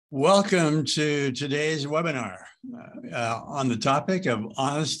Welcome to today's webinar on the topic of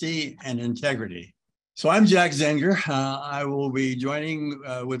honesty and integrity. So I'm Jack Zenger. I will be joining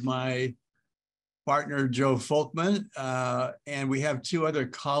with my partner, Joe Folkman, and we have two other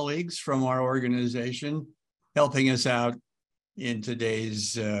colleagues from our organization helping us out in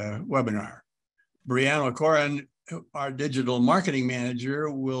today's webinar. Brianna Corin, our digital marketing manager,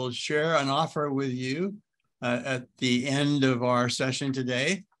 will share an offer with you at the end of our session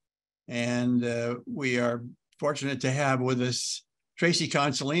today. And we are fortunate to have with us Tracy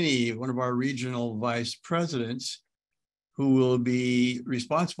Consolini, one of our regional vice presidents, who will be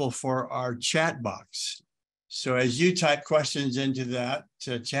responsible for our chat box. So as you type questions into that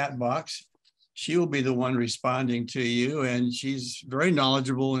chat box, she will be the one responding to you, and she's very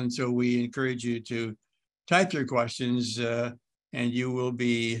knowledgeable. And so we encourage you to type your questions and you will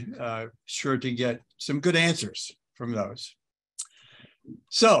be sure to get some good answers from those.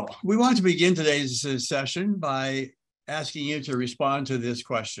 So we want to begin today's session by asking you to respond to this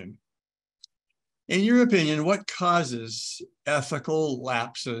question. In your opinion, what causes ethical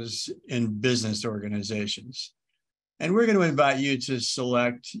lapses in business organizations? And we're going to invite you to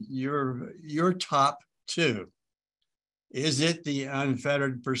select your top two. Is it the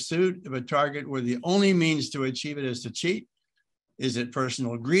unfettered pursuit of a target where the only means to achieve it is to cheat? Is it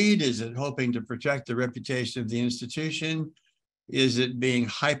personal greed? Is it hoping to protect the reputation of the institution? Is it being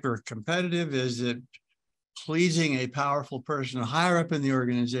hyper competitive? Is it pleasing a powerful person higher up in the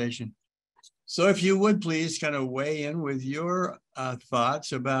organization? So if you would please kind of weigh in with your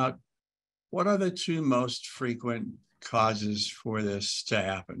thoughts about what are the two most frequent causes for this to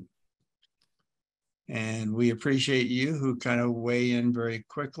happen. And we appreciate you who kind of weigh in very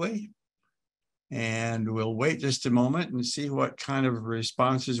quickly. And we'll wait just a moment and see what kind of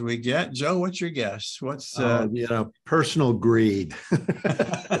responses we get. Joe, what's your guess? What's personal greed.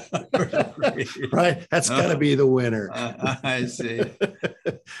 Right? That's got to be the winner. I see.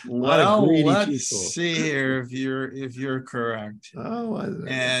 Well, let's see here if you're correct.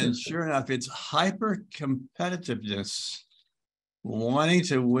 And sure enough, it's hyper competitiveness. Wanting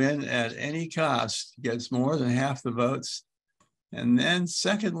to win at any cost gets more than half the votes. And then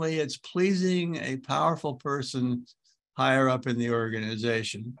secondly, it's pleasing a powerful person higher up in the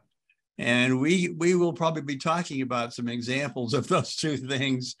organization. And we will probably be talking about some examples of those two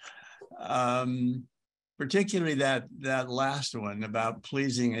things, particularly that last one about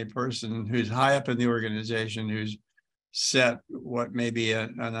pleasing a person who's high up in the organization, who's set what may be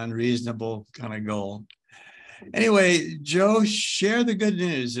an unreasonable kind of goal. Anyway, Joe, share the good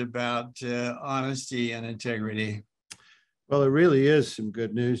news about honesty and integrity. Well, there really is some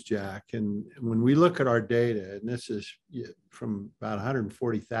good news, Jack. And when we look at our data, and this is from about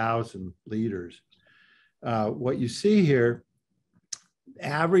 140,000 leaders, what you see here,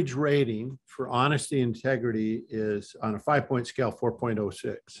 average rating for honesty and integrity is on a 5-point scale,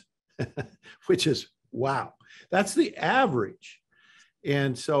 4.06, which is, wow, that's the average.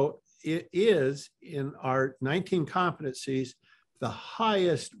 And so it is, in our 19 competencies, the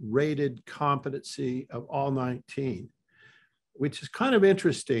highest rated competency of all 19. Which is kind of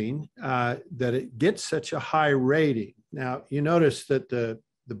interesting that it gets such a high rating. Now, you notice that the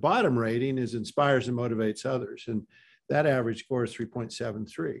bottom rating is inspires and motivates others, and that average score is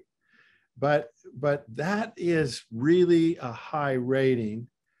 3.73. But that is really a high rating.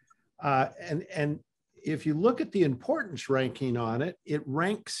 And if you look at the importance ranking on it, it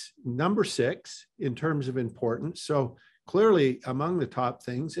ranks number 6 in terms of importance. So clearly among the top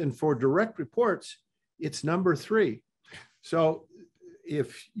things. And for direct reports, it's number 3. So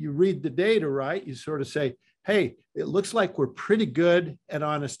if you read the data right, you sort of say, hey, it looks like we're pretty good at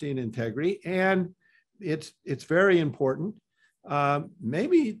honesty and integrity, and it's very important.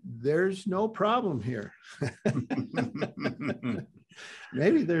 Maybe there's no problem here.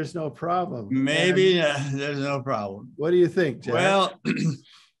 Maybe there's no problem. Maybe there's no problem. What do you think, Jack? Well,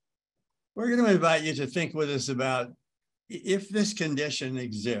 we're going to invite you to think with us about if this condition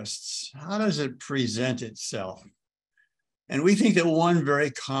exists, how does it present itself? And we think that one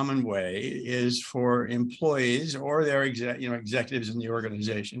very common way is for employees or their executives in the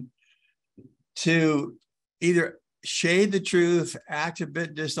organization to either shade the truth, act a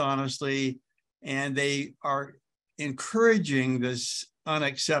bit dishonestly, and they are encouraging this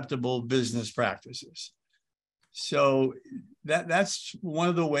unacceptable business practices. So that's one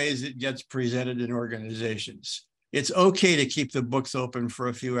of the ways it gets presented in organizations. It's okay to keep the books open for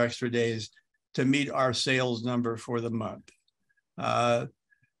a few extra days to meet our sales number for the month. A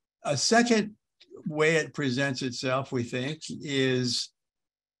second way it presents itself, we think, is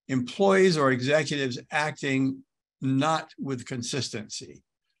employees or executives acting not with consistency.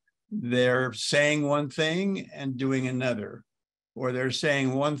 they're saying one thing and doing another, or they're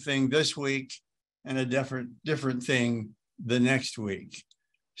saying one thing this week and a different thing the next week.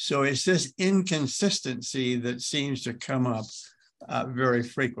 So it's this inconsistency that seems to come up very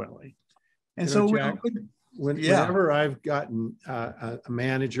frequently. And You know, so, Jack, whenever I've gotten a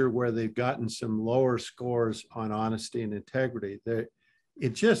manager where they've gotten some lower scores on honesty and integrity,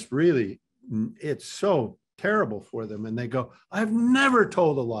 it just really, it's so terrible for them. And they go, I've never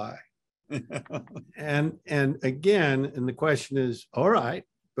told a lie. and again, and the question is, all right,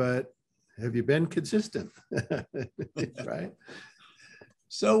 but have you been consistent? Right?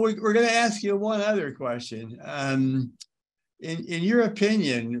 So we're going to ask you one other question. In your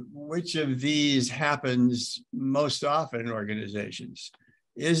opinion, which of these happens most often in organizations?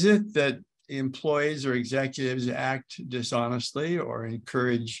 Is it that employees or executives act dishonestly or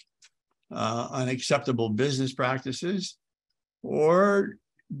encourage unacceptable business practices? Or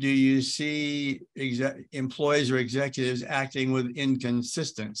do you see employees or executives acting with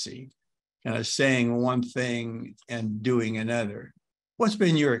inconsistency, kind of saying one thing and doing another? What's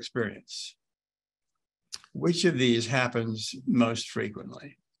been your experience? Which of these happens most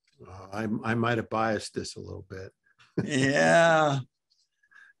frequently? I might have biased this a little bit. Yeah.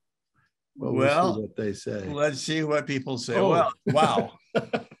 Well, we'll see what they say. Let's see what people say. Oh. Well, wow.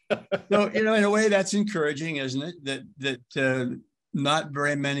 So, in a way, that's encouraging, isn't it? That not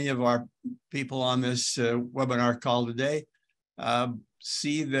very many of our people on this webinar call today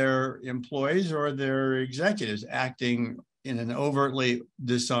see their employees or their executives acting in an overtly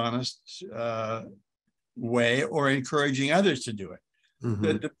dishonest way or encouraging others to do it.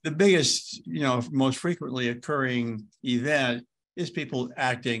 Mm-hmm. The biggest, most frequently occurring event is people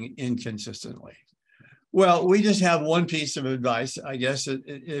acting inconsistently. Well, we just have one piece of advice, I guess.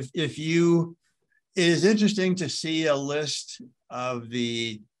 It is interesting to see a list of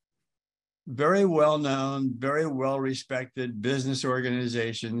the very well-known, very well-respected business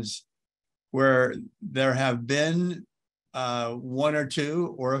organizations where there have been one or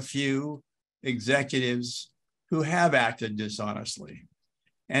two or a few executives who have acted dishonestly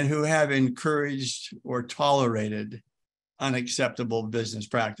and who have encouraged or tolerated unacceptable business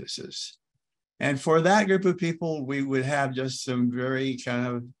practices. And for that group of people, we would have just some very kind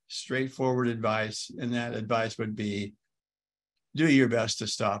of straightforward advice. And that advice would be, do your best to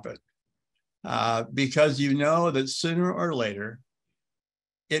stop it. Because you know that sooner or later,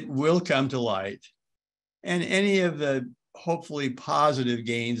 it will come to light. And any of the hopefully positive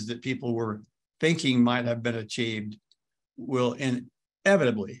gains that people were thinking might have been achieved will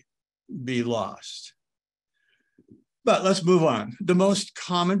inevitably be lost. But let's move on. The most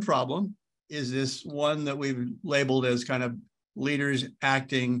common problem is this one that we've labeled as kind of leaders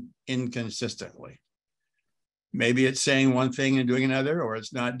acting inconsistently. Maybe it's saying one thing and doing another, or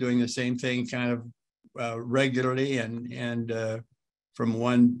it's not doing the same thing kind of regularly and from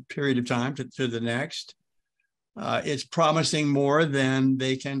one period of time to the next. It's promising more than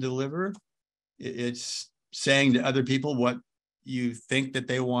they can deliver. It's saying to other people what you think that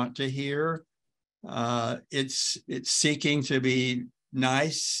they want to hear. It's seeking to be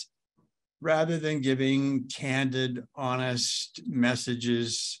nice rather than giving candid, honest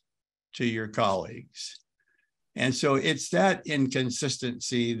messages to your colleagues. And so it's that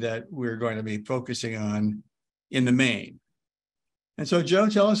inconsistency that we're going to be focusing on in the main. And so, Joe,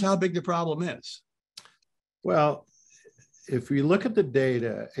 tell us how big the problem is. Well, if we look at the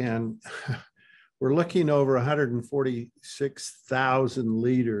data, and we're looking over 146,000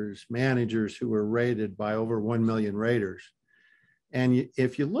 leaders, managers who were rated by over 1 million raters. And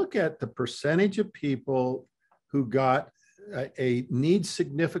if you look at the percentage of people who got a need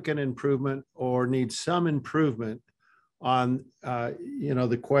significant improvement or need some improvement on,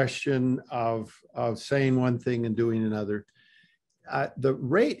 the question of saying one thing and doing another, the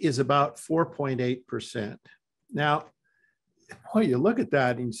rate is about 4.8%. Now, boy, you look at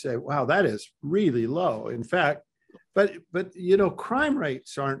that and you say, wow, that is really low. In fact, but crime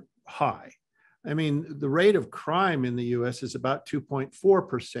rates aren't high. I mean, the rate of crime in the US is about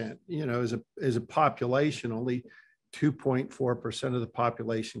 2.4%, as a population, only 2.4% of the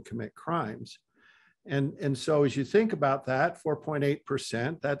population commit crimes. And so as you think about that,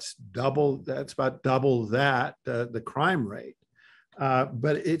 4.8%, that's about double that, the crime rate.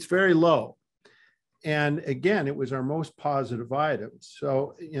 But it's very low. And again, it was our most positive item.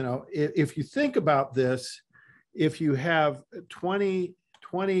 So, if you think about this, if you have 20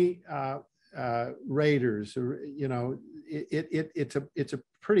 raters, it's a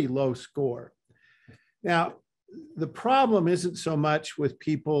pretty low score. Now, the problem isn't so much with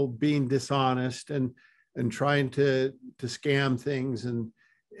people being dishonest and trying to scam things and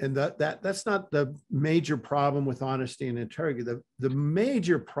And that's not the major problem with honesty and integrity. The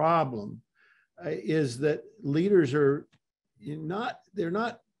major problem is that leaders are they're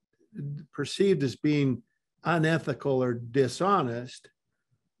not perceived as being unethical or dishonest,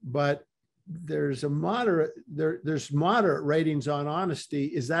 but there's moderate ratings on honesty.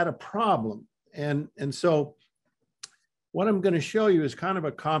 Is that a problem? And so what I'm going to show you is kind of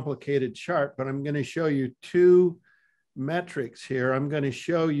a complicated chart, but I'm going to show you two metrics here. I'm going to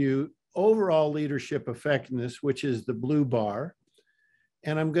show you overall leadership effectiveness, which is the blue bar,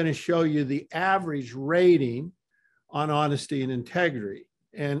 and I'm going to show you the average rating on honesty and integrity.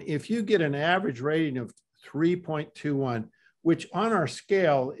 And if you get an average rating of 3.21, which on our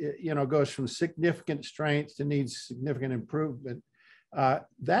scale, goes from significant strength to needs significant improvement,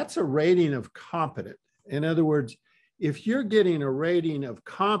 that's a rating of competent. In other words, if you're getting a rating of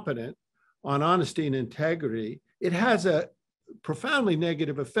competent on honesty and integrity, it has a profoundly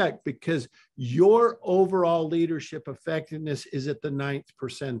negative effect because your overall leadership effectiveness is at the 9th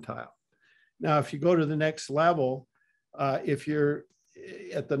percentile. Now, if you go to the next level, if you're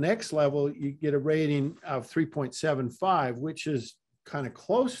at the next level, you get a rating of 3.75, which is kind of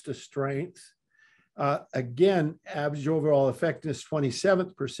close to strength. Again, average overall effectiveness,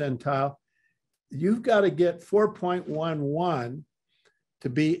 27th percentile. You've got to get 4.11 to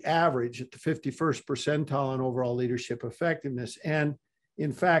be average at the 51st percentile on overall leadership effectiveness. And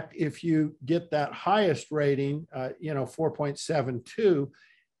in fact, if you get that highest rating, 4.72,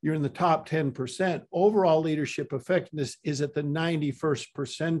 you're in the top 10%. Overall leadership effectiveness is at the 91st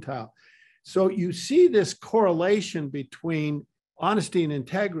percentile. So you see this correlation between honesty and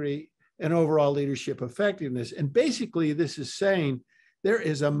integrity and overall leadership effectiveness. And basically, this is saying there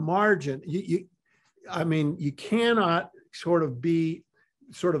is a margin. You cannot sort of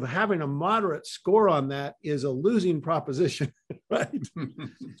having a moderate score on that is a losing proposition, right?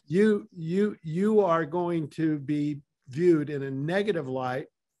 You are going to be viewed in a negative light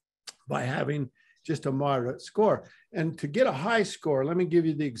by having just a moderate score. And to get a high score, let me give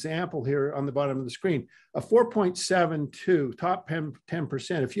you the example here on the bottom of the screen. A 4.72, top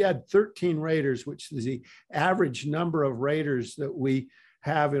 10%. If you had 13 raters, which is the average number of raters that we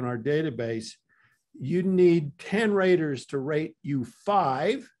have in our database, you need 10 raters to rate you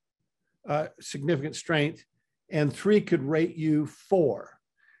 5, significant strength, and 3 could rate you 4,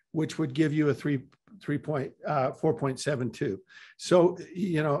 which would give you a 4.72. So,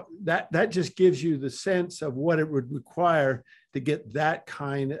 that just gives you the sense of what it would require to get that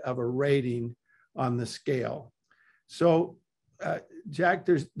kind of a rating on the scale. So, Jack,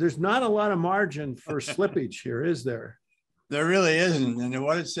 there's not a lot of margin for slippage here, is there? There really isn't. And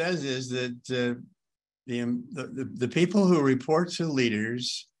what it says is that the people who report to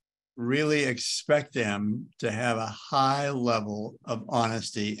leaders really expect them to have a high level of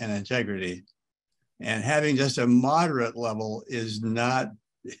honesty and integrity. And having just a moderate level is not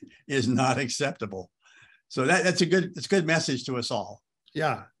acceptable. So that's a good message to us all.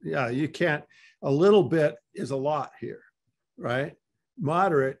 Yeah, you can't. A little bit is a lot here, right?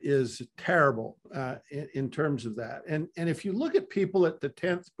 Moderate is terrible in terms of that. And if you look at people at the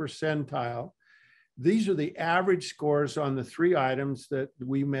 10th percentile, these are the average scores on the 3 items that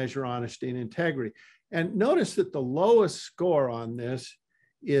we measure honesty and integrity. And notice that the lowest score on this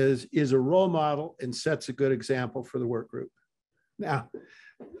is a role model and sets a good example for the work group. Now,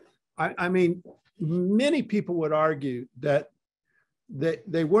 I mean, many people would argue that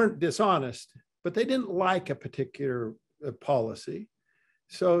they weren't dishonest, but they didn't like a particular policy.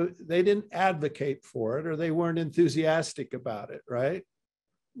 So they didn't advocate for it, or they weren't enthusiastic about it, right?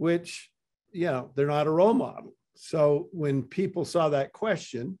 Which, they're not a role model. So when people saw that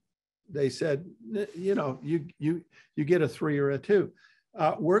question, they said, you get a 3 or a 2.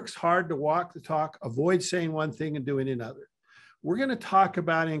 Works hard to walk the talk, avoid saying one thing and doing another. We're going to talk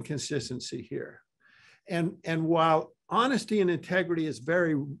about inconsistency here. And while honesty and integrity is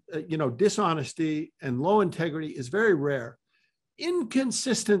very, dishonesty and low integrity is very rare,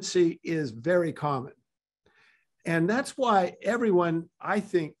 inconsistency is very common. And that's why everyone, I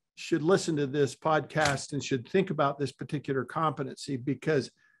think, should listen to this podcast and should think about this particular competency, because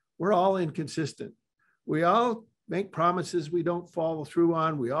we're all inconsistent. We all make promises we don't follow through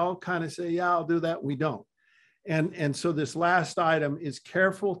on. We all kind of say, yeah, I'll do that. We don't. And so this last item is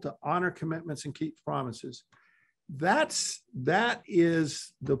careful to honor commitments and keep promises. That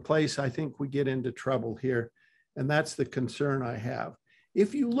is the place I think we get into trouble here. And that's the concern I have.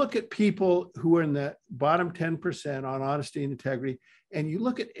 If you look at people who are in the bottom 10% on honesty and integrity, and you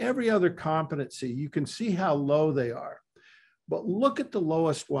look at every other competency, you can see how low they are. But look at the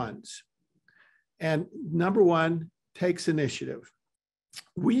lowest ones. And number 1, takes initiative.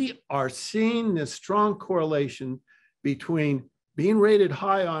 we are seeing this strong correlation between being rated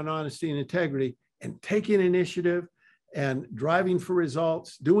high on honesty and integrity and taking initiative and driving for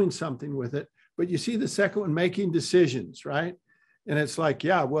results, doing something with it. But you see the second one, making decisions, right? And it's like,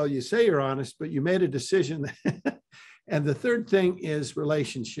 yeah, well, you say you're honest, but you made a decision. And the third thing is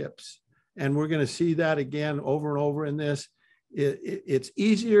relationships. And we're going to see that again over and over in this. It's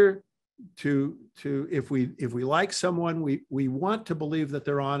easier to if we like someone, we want to believe that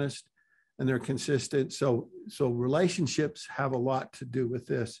they're honest and they're consistent. So relationships have a lot to do with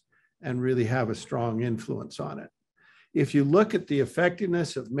this and really have a strong influence on it. If you look at the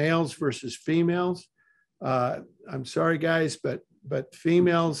effectiveness of males versus females, I'm sorry, guys, but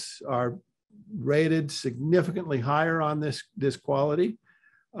females are rated significantly higher on this quality.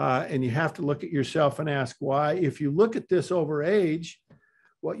 And you have to look at yourself and ask why. If you look at this over age,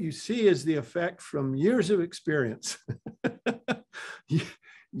 what you see is the effect from years of experience.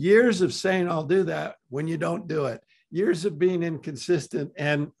 Years of saying, I'll do that when you don't do it. Years of being inconsistent.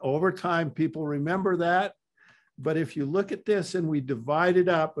 And over time, people remember that. But if you look at this and we divide it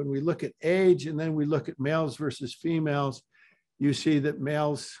up and we look at age and then we look at males versus females, you see that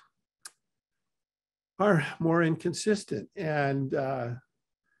males are more inconsistent. And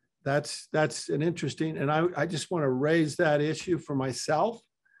that's an interesting, and I just want to raise that issue for myself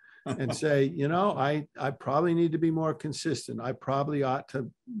and say, you know, I probably need to be more consistent. I probably ought to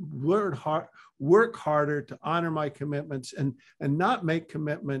work harder to honor my commitments and not make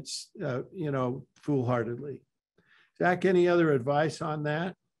commitments, foolhardily. Jack, any other advice on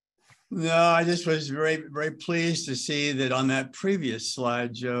that? No, I just was very, very pleased to see that on that previous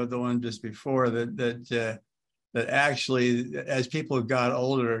slide, Joe, the one just before, that actually, as people got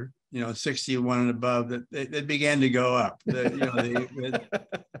older, 61 and above, that they began to go up.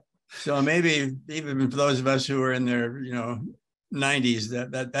 So maybe even for those of us who are in their, 90s,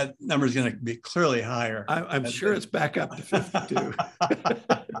 that number is going to be clearly higher. I'm sure it's back up to 52.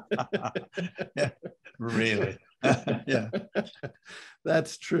 Yeah, really? Yeah.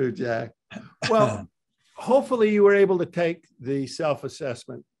 That's true, Jack. Well, hopefully you were able to take the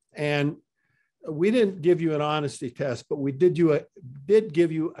self-assessment, and we didn't give you an honesty test, but we did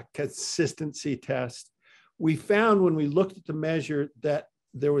give you a consistency test. We found when we looked at the measure that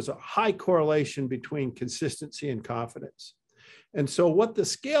there was a high correlation between consistency and confidence. And so what the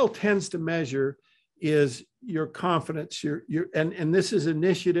scale tends to measure is your confidence, and this is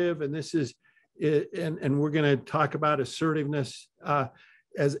initiative, and this is, and we're going to talk about assertiveness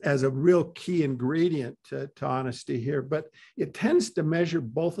as a real key ingredient to honesty here, but it tends to measure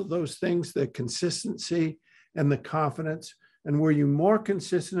both of those things, the consistency and the confidence. And were you more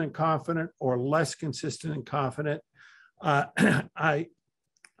consistent and confident or less consistent and confident? I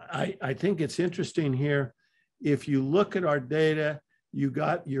think it's interesting here. If you look at our data, you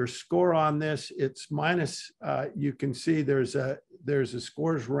got your score on this. It's minus. You can see there's a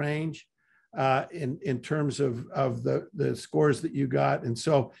scores range in terms of the scores that you got. And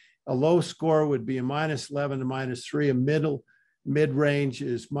so a low score would be a -11 to -3. A mid-range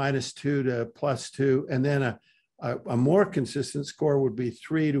is -2 to +2. And then a more consistent score would be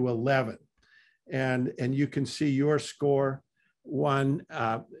 3 to 11. And you can see your score.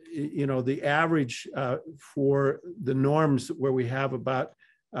 The average for the norms where we have about,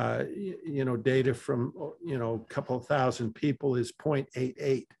 data from, a couple of thousand people is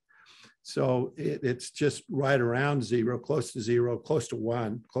 0.88. So it's just right around 0, close to 0, closer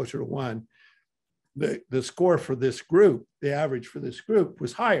to 1. The score for this group, the average for this group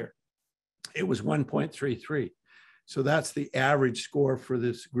was higher. It was 1.33. So that's the average score for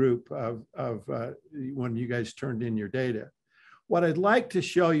this group of when you guys turned in your data. What I'd like to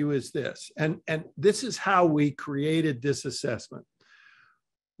show you is this, and this is how we created this assessment.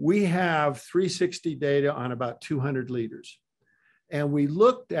 We have 360 data on about 200 leaders. And we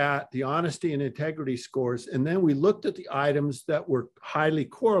looked at the honesty and integrity scores, and then we looked at the items that were highly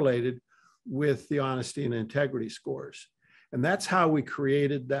correlated with the honesty and integrity scores. And that's how we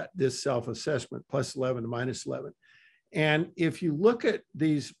created this self-assessment, +11 to -11. And if you look at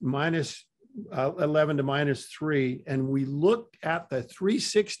these -11 to -3, and we looked at the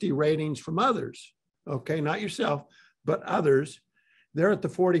 360 ratings from others, okay, not yourself, but others, they're at the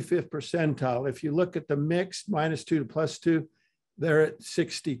 45th percentile. If you look at the mixed -2 to +2, they're at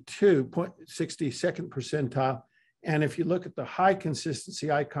 62nd percentile. And if you look at the high consistency,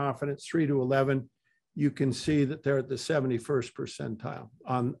 high confidence, 3 to 11, you can see that they're at the 71st percentile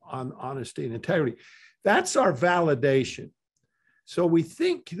on honesty and integrity. That's our validation. So we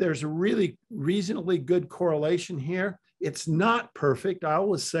think there's a really reasonably good correlation here. It's not perfect. I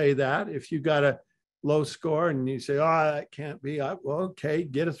always say that. If you got low score, and you say, oh, that can't be. Well, okay,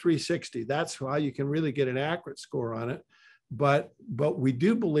 get a 360. That's how you can really get an accurate score on it. But we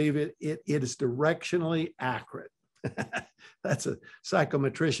do believe it is directionally accurate. That's a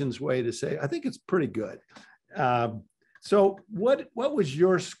psychometrician's way to say, I think it's pretty good. So what was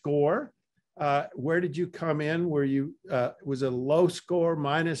your score? Where did you come in? Were you, was it a low score,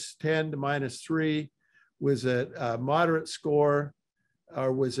 -10 to -3? Was it a moderate score?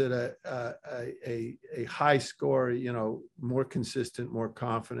 Or was it a high score, more consistent, more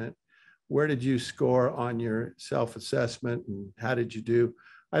confident? Where did you score on your self-assessment, and how did you do?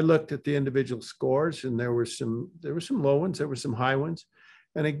 I looked at the individual scores, and there were some low ones, there were some high ones.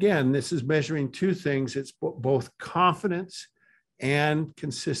 And again, this is measuring two things. It's both confidence and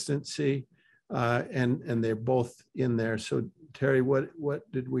consistency, and they're both in there. So Terry,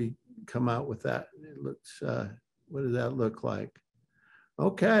 what did we come out with that? It looks, what did that look like?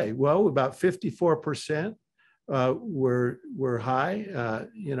 Okay, well, about 54% were high,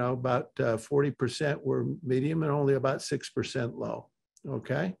 about 40% were medium, and only about 6% low.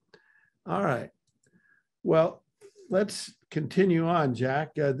 Okay, all right. Well, let's continue on,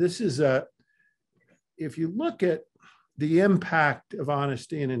 Jack. This is if you look at the impact of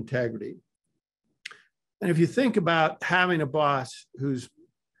honesty and integrity, and if you think about having a boss who's,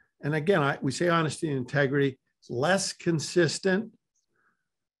 and again, we say honesty and integrity, less consistent,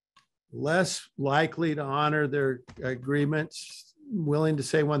 less likely to honor their agreements, willing to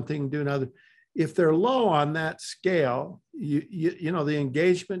say one thing, do another. If they're low on that scale, the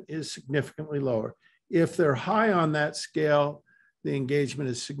engagement is significantly lower. If they're high on that scale, the engagement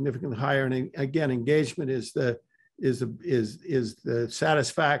is significantly higher. And again, engagement is the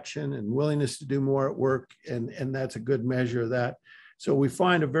satisfaction and willingness to do more at work, and that's a good measure of that. So we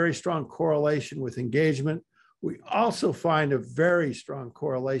find a very strong correlation with engagement. We also find a very strong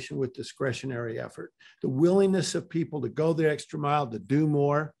correlation with discretionary effort, the willingness of people to go the extra mile, to do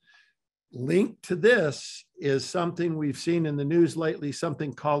more. Linked to this is something we've seen in the news lately,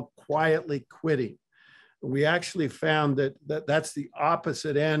 something called quietly quitting. We actually found that's the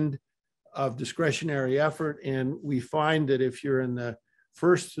opposite end of discretionary effort. And we find that if you're in the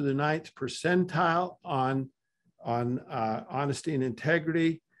 1st to the 9th percentile on honesty and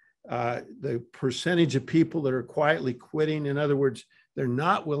integrity, the percentage of people that are quietly quitting, in other words, they're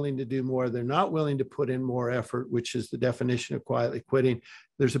not willing to do more, they're not willing to put in more effort, which is the definition of quietly quitting.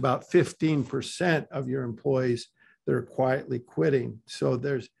 There's about 15% of your employees that are quietly quitting. So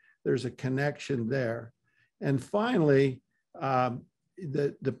there's a connection there. And finally,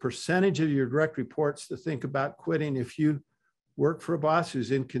 the percentage of your direct reports to think about quitting, if you work for a boss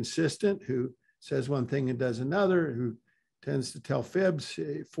who's inconsistent, who says one thing and does another, who tends to tell fibs,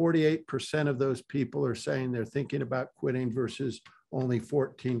 48% of those people are saying they're thinking about quitting versus only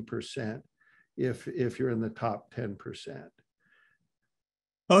 14% if you're in the top 10%.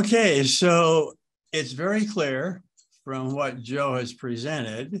 Okay, so it's very clear from what Joe has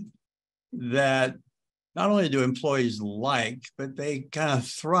presented that not only do employees like, but they kind of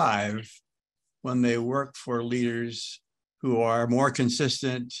thrive when they work for leaders who are more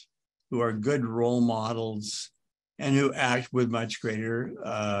consistent, who are good role models, and who act with much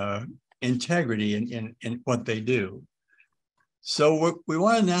greater integrity in what they do. So we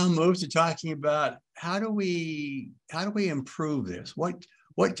want to now move to talking about how do we improve this?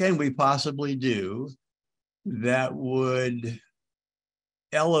 What can we possibly do that would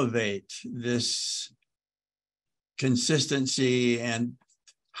elevate this consistency and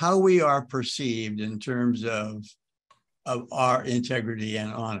how we are perceived in terms of our integrity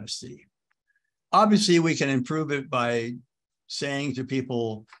and honesty? Obviously, we can improve it by saying to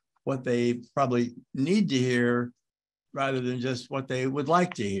people what they probably need to hear rather than just what they would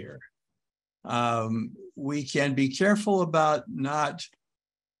like to hear. We can be careful about not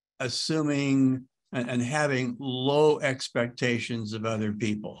assuming and having low expectations of other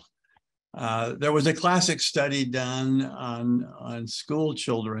people. There was a classic study done on school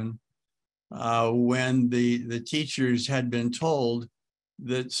children when the teachers had been told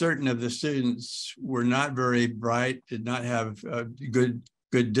that certain of the students were not very bright, did not have good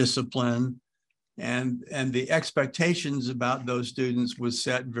discipline, and the expectations about those students was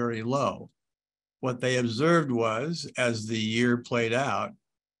set very low. What they observed was, as the year played out,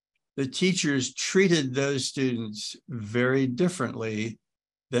 the teachers treated those students very differently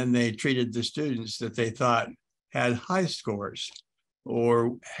than they treated the students that they thought had high scores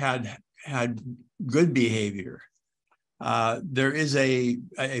or had good behavior. There is a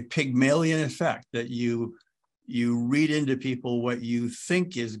Pygmalion effect that you read into people what you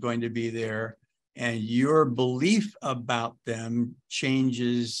think is going to be there, and your belief about them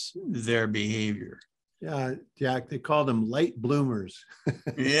changes their behavior. Yeah, Jack, they call them late bloomers.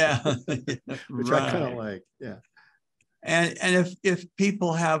 Yeah, Which I kind of right. like. Yeah. And if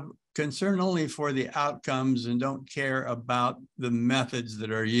people have concern only for the outcomes and don't care about the methods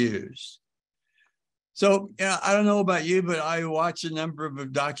that are used. So yeah, I don't know about you, but I watch a number of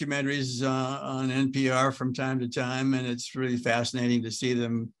documentaries on NPR from time to time, and it's really fascinating to see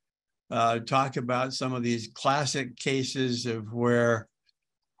them talk about some of these classic cases of where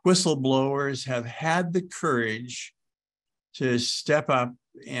whistleblowers have had the courage to step up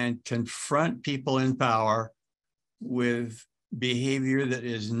and confront people in power with behavior that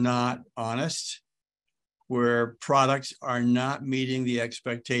is not honest, where products are not meeting the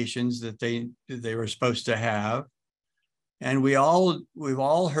expectations that they were supposed to have. And we've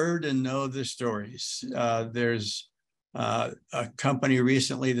all heard and know the stories. There's a company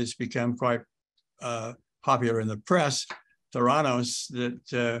recently that's become quite popular in the press, Theranos,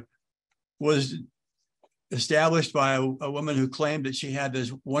 that was established by a woman who claimed that she had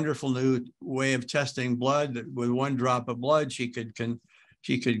this wonderful new way of testing blood, that with one drop of blood she could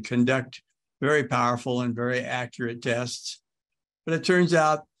conduct very powerful and very accurate tests. But it turns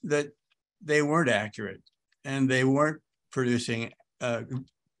out that they weren't accurate and they weren't producing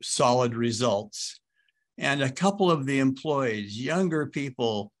solid results. And a couple of the employees, younger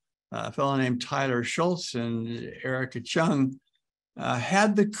people, a fellow named Tyler Schultz and Erica Chung,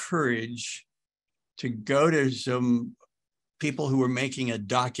 had the courage to go to some people who were making a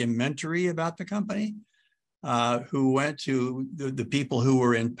documentary about the company, who went to the people who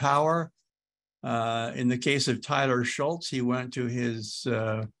were in power. In the case of Tyler Schultz, he went to his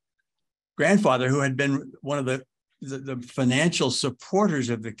grandfather, who had been one of the financial supporters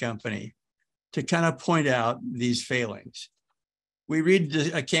of the company, to kind of point out these failings. We read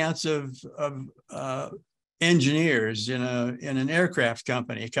the accounts of engineers in an aircraft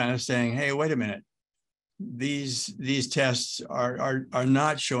company kind of saying, hey, wait a minute, these tests are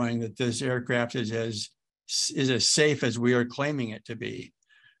not showing that this aircraft is as safe as we are claiming it to be.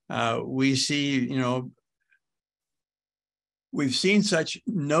 We see, we've seen such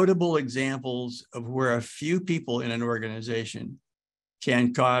notable examples of where a few people in an organization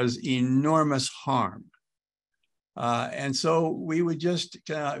can cause enormous harm. And so we would just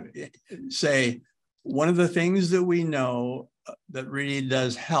say, one of the things that we know that really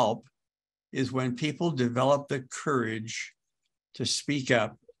does help is when people develop the courage to speak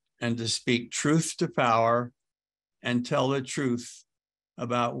up and to speak truth to power and tell the truth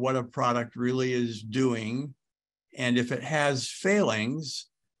about what a product really is doing. And if it has failings,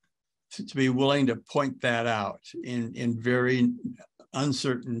 to be willing to point that out in very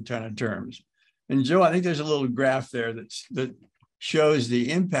uncertain kind of terms. And Joe, I think there's a little graph there that shows the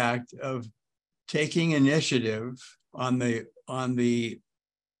impact of taking initiative on the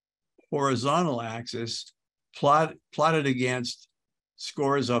horizontal axis, plotted against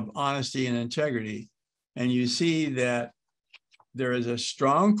scores of honesty and integrity. And you see that there is a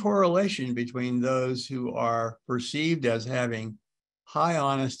strong correlation between those who are perceived as having high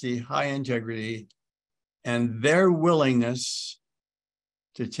honesty, high integrity, and their willingness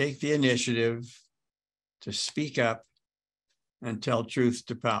to take the initiative to speak up and tell truth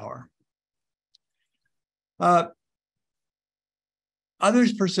to power.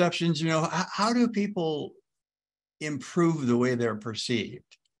 Others' perceptions, how do people improve the way they're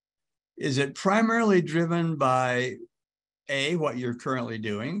perceived? Is it primarily driven by A, what you're currently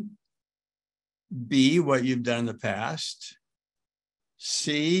doing, B, what you've done in the past,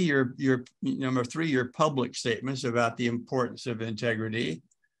 C, your number 3, your public statements about the importance of integrity,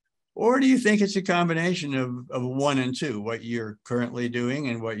 or do you think it's a combination of 1 and 2, what you're currently doing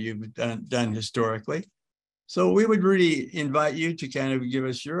and what you've done historically? So we would really invite you to kind of give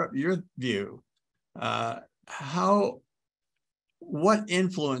us your view. What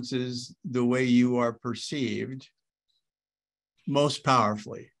influences the way you are perceived most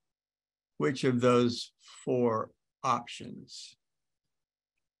powerfully? Which of those 4 options?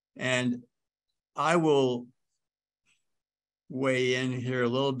 And I will weigh in here a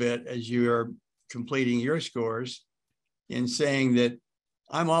little bit as you are completing your scores in saying that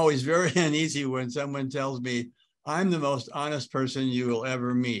I'm always very uneasy when someone tells me I'm the most honest person you will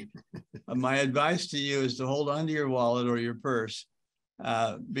ever meet. My advice to you is to hold on to your wallet or your purse,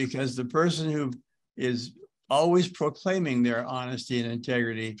 because the person who is always proclaiming their honesty and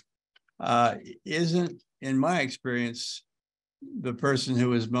integrity isn't, in my experience, the person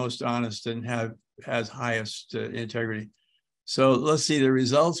who is most honest and has highest integrity. So let's see, the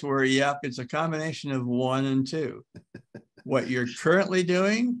results were, yep, it's a combination of 1 and 2. What you're currently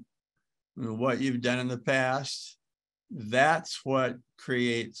doing, what you've done in the past, that's what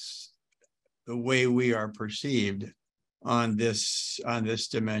creates the way we are perceived on this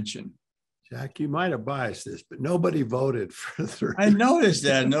dimension. Jack, you might have biased this, but nobody voted for the. I noticed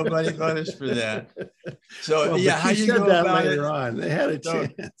that nobody voted for that. So well, yeah, but how you you said go that about later it? on. They had a So,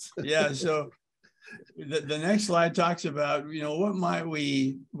 chance. yeah. So the next slide talks about, how might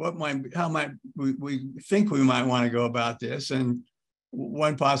we think we might want to go about this. And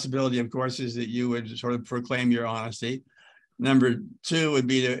one possibility, of course, is that you would sort of proclaim your honesty. Number two would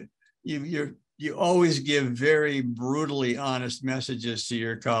be to you always give very brutally honest messages to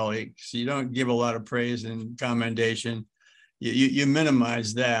your colleagues. You don't give a lot of praise and commendation. You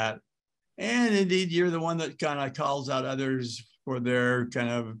minimize that. And indeed, you're the one that kind of calls out others for their kind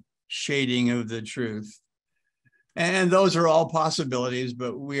of shading of the truth. And those are all possibilities,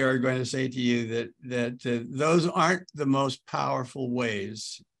 but we are going to say to you that those aren't the most powerful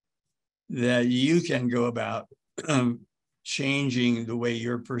ways that you can go about changing the way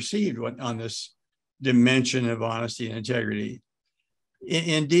you're perceived on this dimension of honesty and integrity.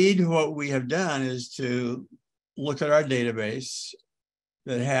 Indeed, what we have done is to look at our database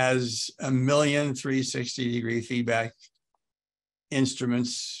that has 1 million 360-degree feedback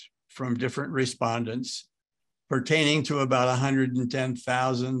instruments from different respondents pertaining to about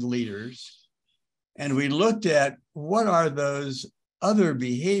 110,000 leaders. And we looked at what are those other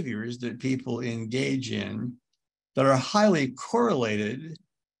behaviors that people engage in that are highly correlated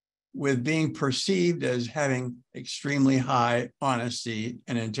with being perceived as having extremely high honesty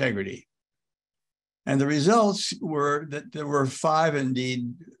and integrity. And the results were that there were 5,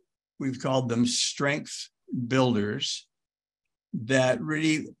 indeed, we've called them strength builders, that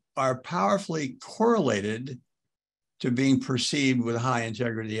really are powerfully correlated to being perceived with high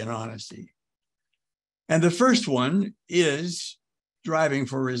integrity and honesty. And the first one is driving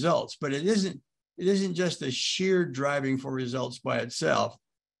for results, but it isn't just a sheer driving for results by itself.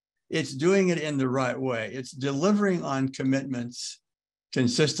 It's doing it in the right way. It's delivering on commitments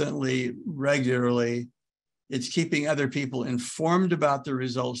consistently, regularly. It's keeping other people informed about the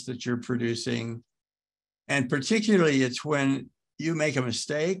results that you're producing. And particularly, it's when you make a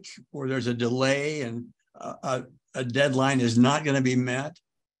mistake or there's a delay and a deadline is not going to be met,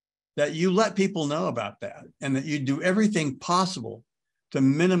 that you let people know about that and that you do everything possible to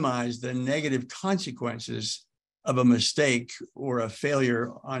minimize the negative consequences of a mistake or a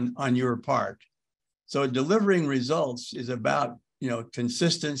failure on your part. So delivering results is about,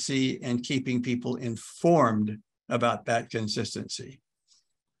 consistency and keeping people informed about that consistency.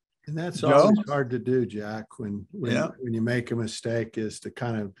 And that's Joe? always hard to do, Jack, when you make a mistake, is to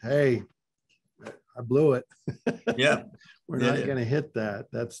kind of, hey, I blew it. Yeah. We're not going to hit that.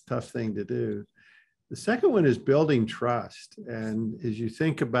 That's a tough thing to do. The second one is building trust. And as you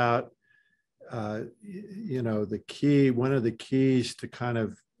think about, the key, one of the keys to kind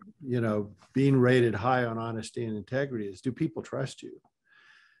of, being rated high on honesty and integrity is, do people trust you?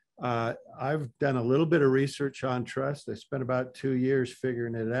 I've done a little bit of research on trust. I spent about 2 years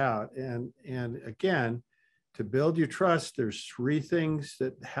figuring it out. And again, to build your trust, there's 3 things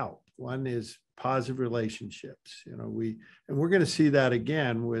that help. One is positive relationships. We're going to see that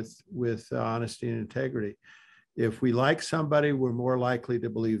again with honesty and integrity. If we like somebody, we're more likely to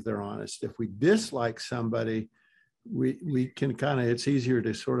believe they're honest. If we dislike somebody, we can it's easier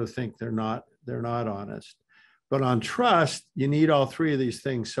to sort of think they're not honest. But on trust, you need all 3 of these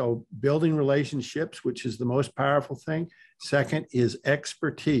things. So building relationships, which is the most powerful thing. Second is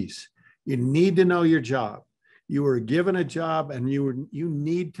expertise. You need to know your job. You were given a job and you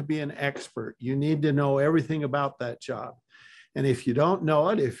need to be an expert. You need to know everything about that job. And if you don't know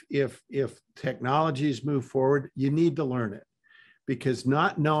it, if technologies move forward, you need to learn it, because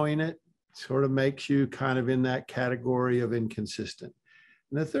not knowing it sort of makes you kind of in that category of inconsistent.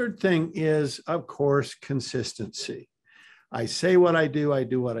 And the third thing is, of course, consistency. I say what I do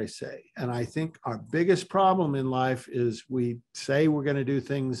what I say. And I think our biggest problem in life is we say we're going to do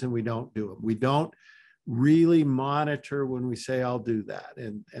things and we don't do them. We don't really monitor when we say, I'll do that.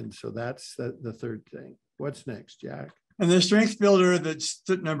 And so that's the third thing. What's next, Jack? And the strength builder that's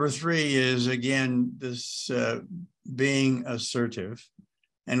number 3 is, again, this being assertive.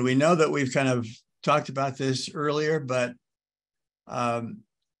 And we know that we've kind of talked about this earlier, but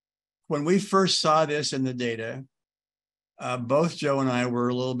when we first saw this in the data, both Joe and I were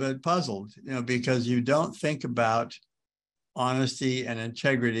a little bit puzzled, because you don't think about honesty and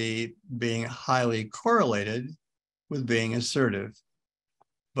integrity being highly correlated with being assertive.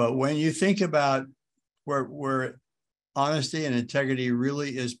 But when you think about where honesty and integrity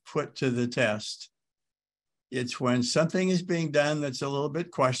really is put to the test, it's when something is being done that's a little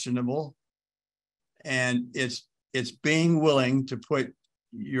bit questionable, and it's being willing to put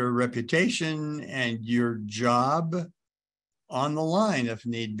your reputation and your job on the line, if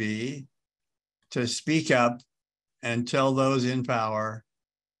need be, to speak up and tell those in power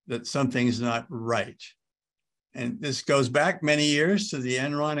that something's not right. And this goes back many years to the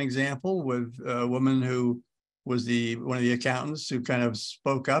Enron example with a woman who was one of the accountants who kind of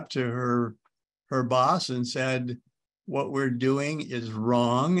spoke up to her boss and said, what we're doing is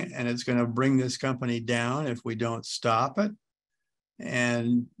wrong and it's going to bring this company down if we don't stop it.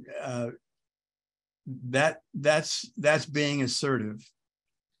 And that's being assertive.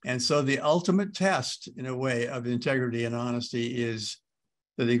 And so the ultimate test, in a way, of integrity and honesty is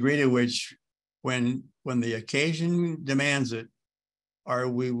the degree to which, when the occasion demands it, are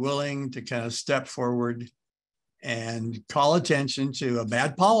we willing to kind of step forward and call attention to a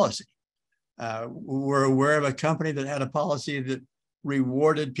bad policy? We're aware of a company that had a policy that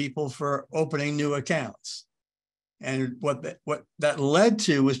rewarded people for opening new accounts. And what that led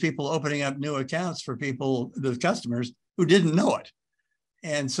to was people opening up new accounts for people, the customers, who didn't know it.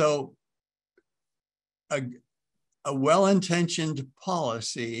 And so a well-intentioned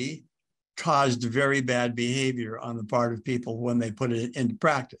policy caused very bad behavior on the part of people when they put it into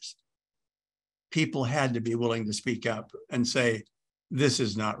practice. People had to be willing to speak up and say, this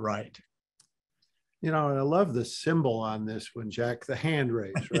is not right. And I love the symbol on this one, Jack, the hand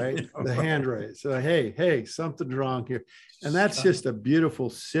raise, right? The hand raise. So, hey, something's wrong here. And that's just a beautiful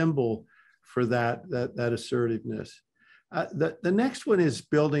symbol for that assertiveness. The next one is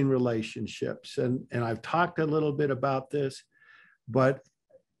building relationships. And I've talked a little bit about this, but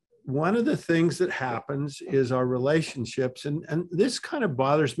one of the things that happens is our relationships. And this kind of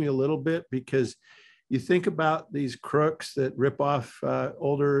bothers me a little bit, because you think about these crooks that rip off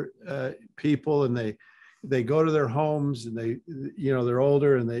older people, and they go to their homes, and they're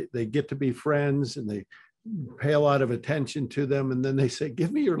older, and they get to be friends, and they pay a lot of attention to them. And then they say,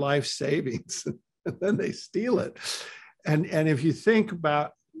 give me your life savings. And then they steal it. And if you think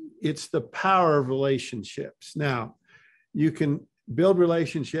about, it's the power of relationships. Now, you can build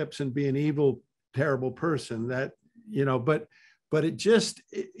relationships and be an evil, terrible person, but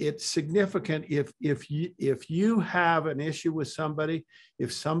it's significant if you have an issue with somebody,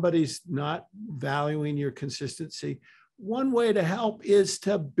 if somebody's not valuing your consistency. One way to help is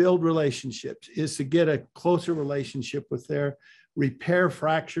to build relationships, is to get a closer relationship with repair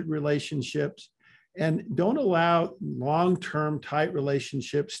fractured relationships, and don't allow long-term tight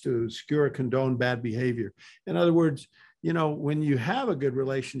relationships to obscure or condone bad behavior. In other words, when you have a good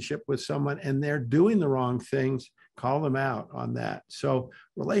relationship with someone and they're doing the wrong things, call them out on that. So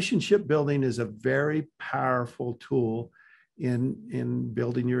relationship building is a very powerful tool in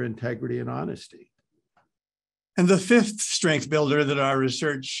building your integrity and honesty. And the fifth strength builder that our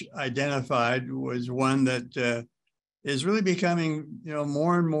research identified was one that is really becoming,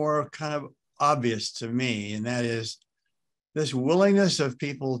 more and more kind of obvious to me, and that is this willingness of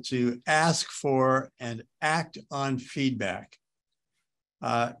people to ask for and act on feedback.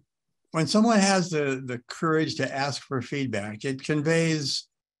 When someone has the courage to ask for feedback, it conveys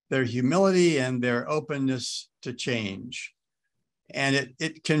their humility and their openness to change. And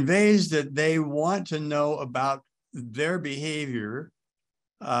it conveys that they want to know about their behavior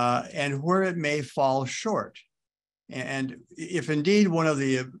and where it may fall short. And if indeed one of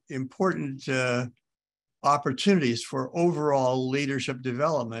the important opportunities for overall leadership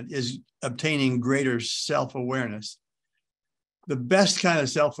development is obtaining greater self-awareness, the best kind of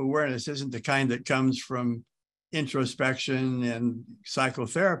self-awareness isn't the kind that comes from introspection and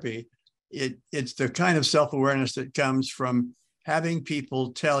psychotherapy. It's the kind of self-awareness that comes from having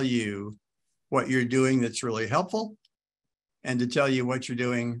people tell you what you're doing that's really helpful, and to tell you what you're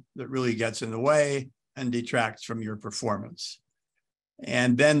doing that really gets in the way and detracts from your performance.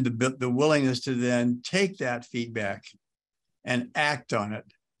 And then the willingness to then take that feedback and act on it,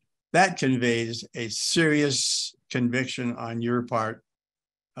 that conveys a serious conviction on your part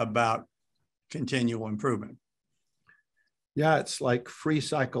about continual improvement. Yeah, it's like free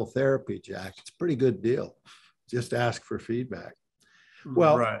psychotherapy, Jack. It's a pretty good deal. Just ask for feedback.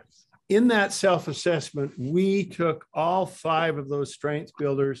 Well, right. In that self-assessment, we took all 5 of those strength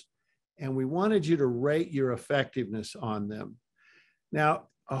builders, and we wanted you to rate your effectiveness on them. Now,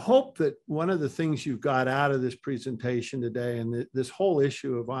 I hope that one of the things you've got out of this presentation today, and this whole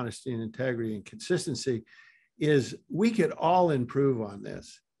issue of honesty and integrity and consistency, is we could all improve on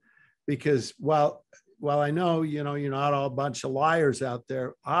this. Because while I know, you're not all a bunch of liars out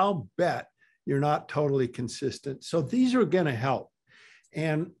there, I'll bet you're not totally consistent. So these are going to help.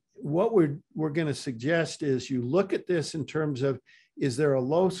 And what we're going to suggest is you look at this in terms of, is there a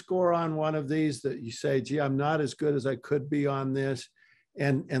low score on one of these that you say, gee, I'm not as good as I could be on this?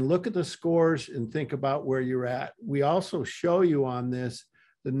 and look at the scores and think about where you're at. We also show you on this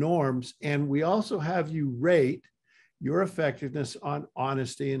the norms, and we also have you rate your effectiveness on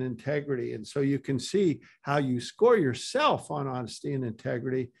honesty and integrity. And so you can see how you score yourself on honesty and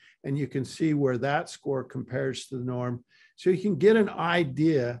integrity, and you can see where that score compares to the norm. So you can get an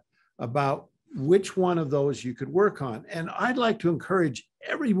idea about which one of those you could work on. And I'd like to encourage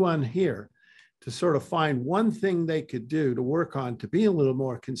everyone here to sort of find one thing they could do to work on to be a little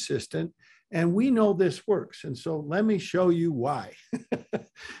more consistent. And we know this works. And so let me show you why.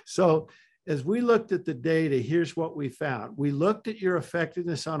 So as we looked at the data, here's what we found. We looked at your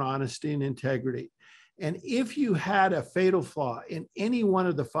effectiveness on honesty and integrity. And if you had a fatal flaw in any one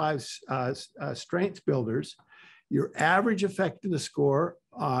of the 5 strength builders, your average effectiveness score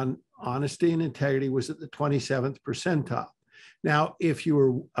on honesty and integrity was at the 27th percentile. Now, if you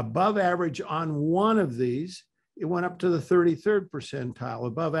were above average on one of these, it went up to the 33rd percentile,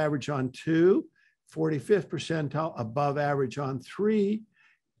 above average on 2, 45th percentile, above average on 3,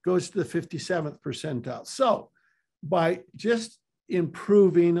 goes to the 57th percentile. So by just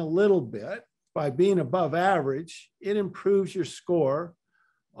improving a little bit, by being above average, it improves your score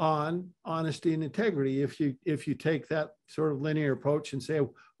on honesty and integrity. If you take that sort of linear approach and say,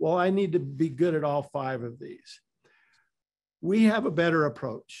 well, I need to be good at all 5 of these. We have a better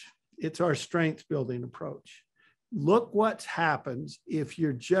approach. It's our strength building approach. Look what happens if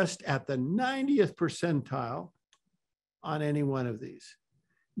you're just at the 90th percentile on any one of these.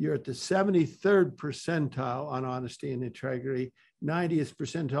 You're at the 73rd percentile on honesty and integrity, 90th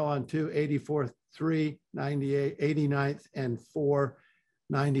percentile on 2, 84th, 3, 98, 89th, and 4,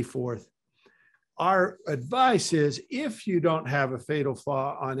 94th. Our advice is if you don't have a fatal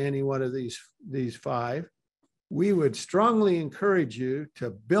flaw on any one of these 5, we would strongly encourage you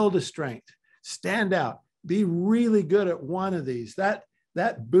to build a strength, stand out, be really good at one of these. That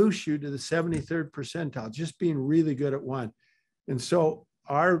boosts you to the 73rd percentile, just being really good at one. And so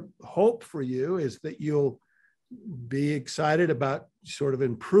our hope for you is that you'll be excited about sort of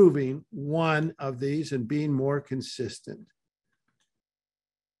improving one of these and being more consistent.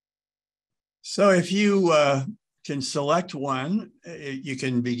 So if you can select one, you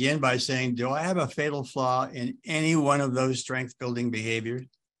can begin by saying, do I have a fatal flaw in any one of those strength building behaviors?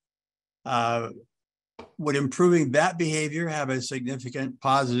 Would improving that behavior have a significant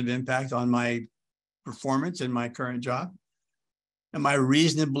positive impact on my performance in my current job? Am I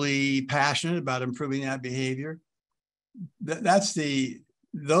reasonably passionate about improving that behavior? Those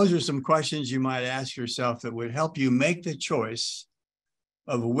are some questions you might ask yourself that would help you make the choice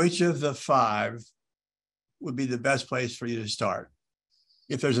of which of the 5 would be the best place for you to start.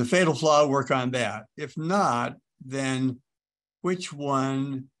 If there's a fatal flaw, work on that. If not, then which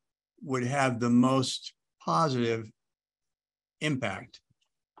one would have the most positive impact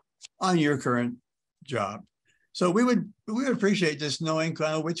on your current job? So we would appreciate just knowing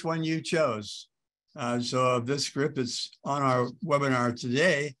kind of which one you chose. So of this group that's on our webinar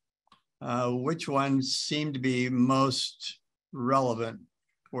today, which one seemed to be most relevant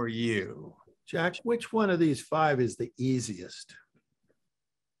for you? Jack, which one of these 5 is the easiest?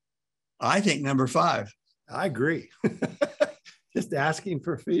 I think number 5. I agree. Just asking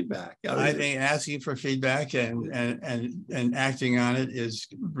for feedback. I think asking for feedback and acting on it is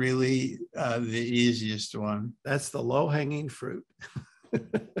really the easiest one. That's the low-hanging fruit.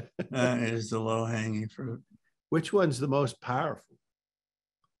 That is the low-hanging fruit. Which one's the most powerful?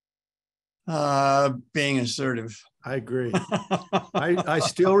 Being assertive. I agree. I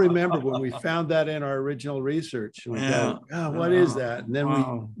still remember when we found that in our original research. And we go, oh, what is that? And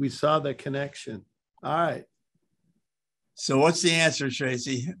then we saw the connection. All right. So what's the answer,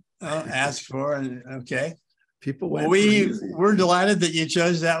 Tracy? Ask for, and okay. People went. We're delighted that you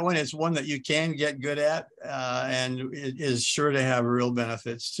chose that one. It's one that you can get good at, and it is sure to have real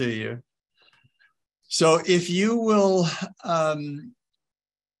benefits to you. So if you will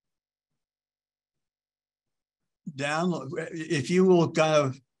if you will kind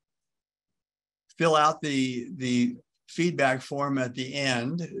of fill out the feedback form at the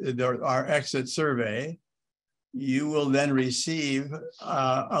end, our exit survey, you will then receive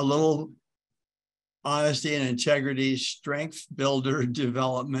a little honesty and integrity strength builder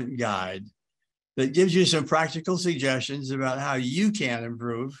development guide that gives you some practical suggestions about how you can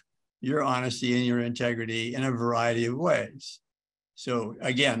improve your honesty and your integrity in a variety of ways. So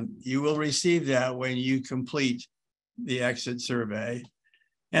again, you will receive that when you complete the exit survey.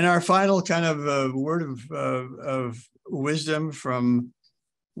 And our final kind of word of wisdom from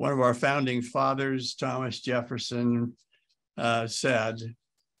one of our founding fathers, Thomas Jefferson, said,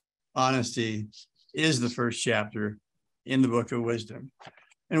 honesty is the first chapter in the Book of Wisdom.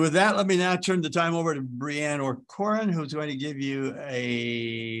 And with that, let me now turn the time over to Brianne Orcorin, who's going to give you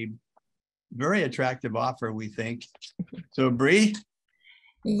a very attractive offer, we think. So, Bree?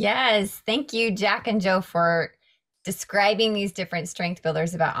 Yes, thank you, Jack and Joe, for describing these different strength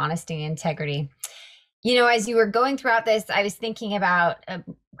builders about honesty and integrity. You know, as you were going throughout this, I was thinking about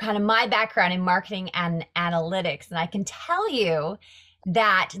kind of my background in marketing and analytics, and I can tell you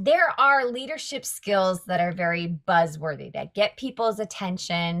that there are leadership skills that are very buzzworthy, that get people's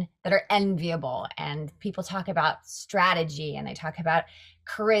attention, that are enviable. And people talk about strategy and they talk about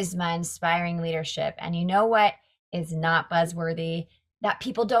charisma, inspiring leadership. And you know what is not buzzworthy, that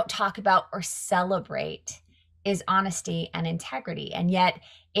people don't talk about or celebrate, is honesty and integrity. And yet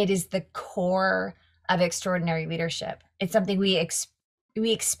it is the core of extraordinary leadership. It's something we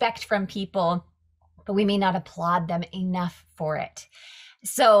expect from people, but we may not applaud them enough for it.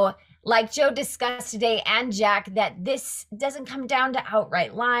 So like Joe discussed today and Jack, that this doesn't come down to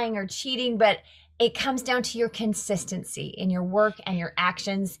outright lying or cheating, but it comes down to your consistency in your work and your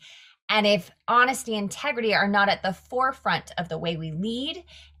actions. And if honesty and integrity are not at the forefront of the way we lead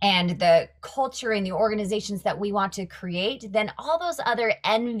and the culture and the organizations that we want to create, then all those other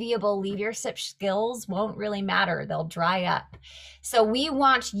enviable leadership skills won't really matter. They'll dry up. So we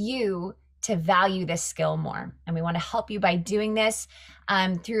want you to value this skill more. And we want to help you by doing this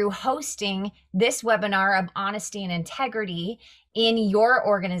through hosting this webinar of honesty and integrity in your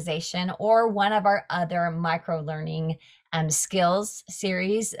organization or one of our other micro-learning skills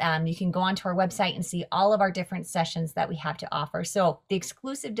series. You can go onto our website and see all of our different sessions that we have to offer. So the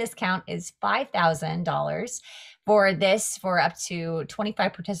exclusive discount is $5,000 for this for up to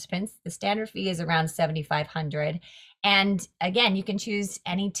 25 participants. The standard fee is around $7,500. And again, you can choose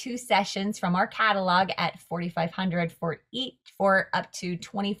any 2 sessions from our catalog at $4,500 for each for up to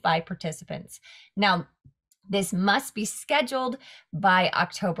 25 participants. Now, this must be scheduled by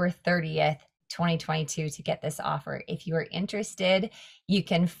October 30th, 2022 to get this offer. If you are interested, you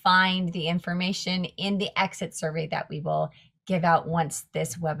can find the information in the exit survey that we will give out once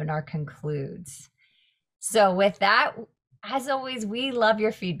this webinar concludes. So with that, as always, we love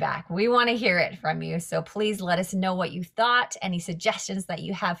your feedback. We want to hear it from you. So please let us know what you thought, any suggestions that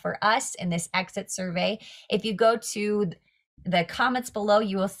you have for us in this exit survey. If you go to the comments below,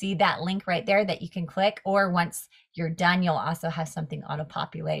 you will see that link right there that you can click, or once you're done, you'll also have something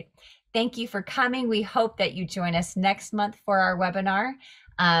auto-populate. Thank you for coming. We hope that you join us next month for our webinar.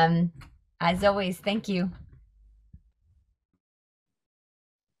 As always, thank you.